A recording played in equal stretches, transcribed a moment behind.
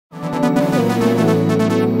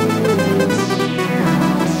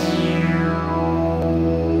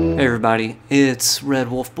everybody, it's Red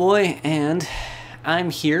Wulfboi, and I'm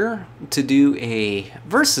here to do a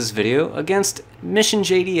versus video against Mission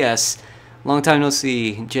JDS. Long time no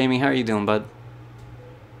see. Jamie, how are you doing, bud?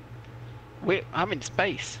 I'm in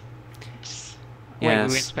space. Yes. We were in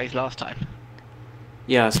space last time.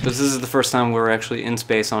 Yes, but this is the first time we're actually in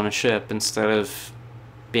space on a ship instead of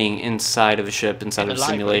being inside of a ship inside of a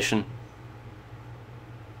simulation.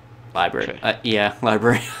 Library. Yeah,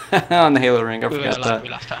 library. On the Halo ring, I forgot that. Library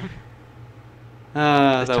last time.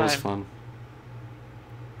 That was fun.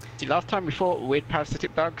 See, last time we fought weird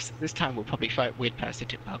parasitic bugs. This time we'll probably fight weird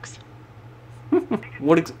parasitic bugs.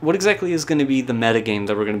 What exactly is going to be the metagame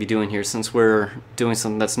that we're going to be doing here, since we're doing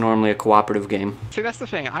something that's normally a cooperative game? See, that's the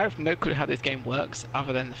thing. I have no clue how this game works,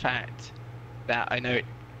 other than the fact that I know it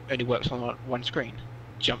only works on one screen.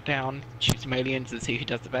 Jump down, shoot some aliens, and see who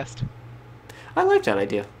does the best. I like that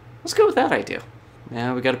idea. Let's go with that idea.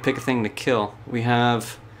 Now we got to pick a thing to kill. We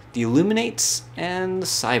have the Illuminates and the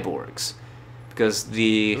Cyborgs, because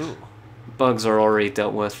the bugs are already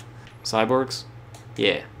dealt with. Cyborgs?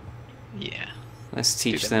 Yeah. Yeah. Let's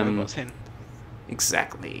teach them in.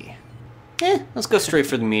 Exactly. Let's go straight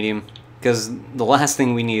for the medium, because the last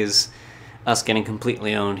thing we need is us getting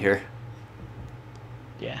completely owned here.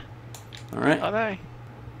 Yeah. Alright. Are they?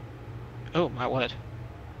 Oh my word.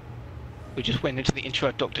 We just went into the intro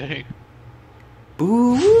of Doctor Who.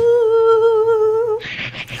 Boo!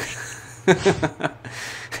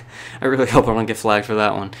 I really hope I don't get flagged for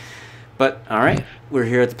that one. But, alright, we're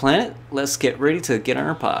here at the planet. Let's get ready to get on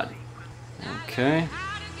our pod. Okay.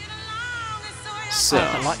 So,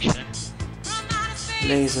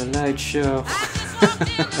 laser light show.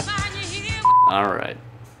 Alright.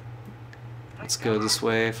 Let's go this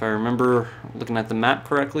way. If I remember looking at the map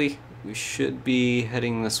correctly, we should be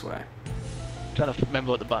heading this way. I'm trying to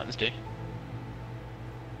remember what the buttons do.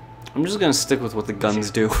 I'm just gonna stick with what the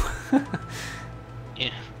guns do.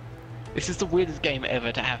 Yeah. This is the weirdest game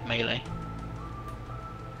ever to have melee.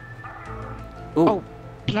 Ooh. Oh,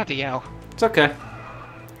 bloody hell. It's okay.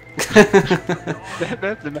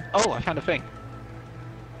 Oh, I found a thing.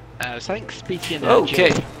 Something speaking in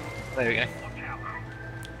okay. There we go.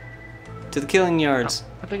 To the killing yards.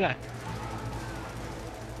 Oh, where'd they go?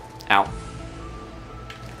 Ow.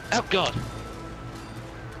 Oh god.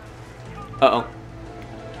 Uh-oh.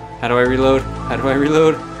 How do I reload? How do I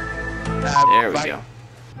reload? There we go.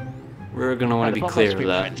 We're gonna want to be clear of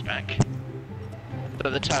that. Back.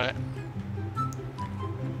 At the turret.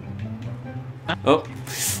 Oh.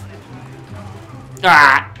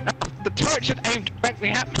 Ah! The turret should aim directly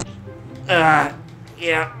at me.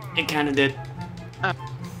 Yeah, it kinda did.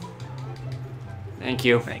 Thank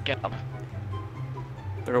you. Right, get up.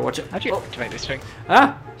 Better watch it. How'd you activate this thing?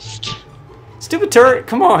 Ah! Stupid turret,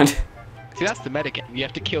 come on! See, that's the metagame. You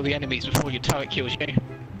have to kill the enemies before your turret kills you.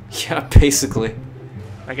 Yeah, basically.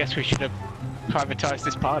 I guess we should have privatized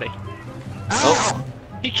this party. Oh!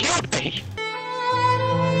 He killed me!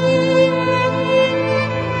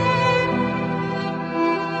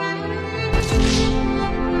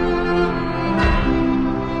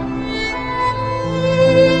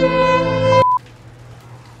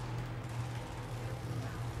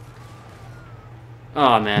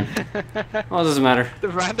 Oh man. Well, it doesn't matter. The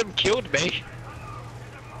random killed me.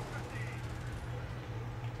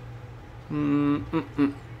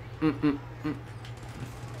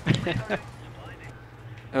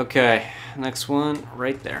 Okay, next one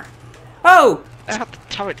right there. Oh! The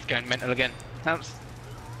turret's going mental again. That's...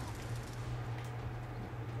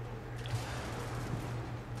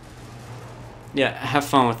 Yeah, have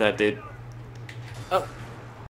fun with that, dude. Oh,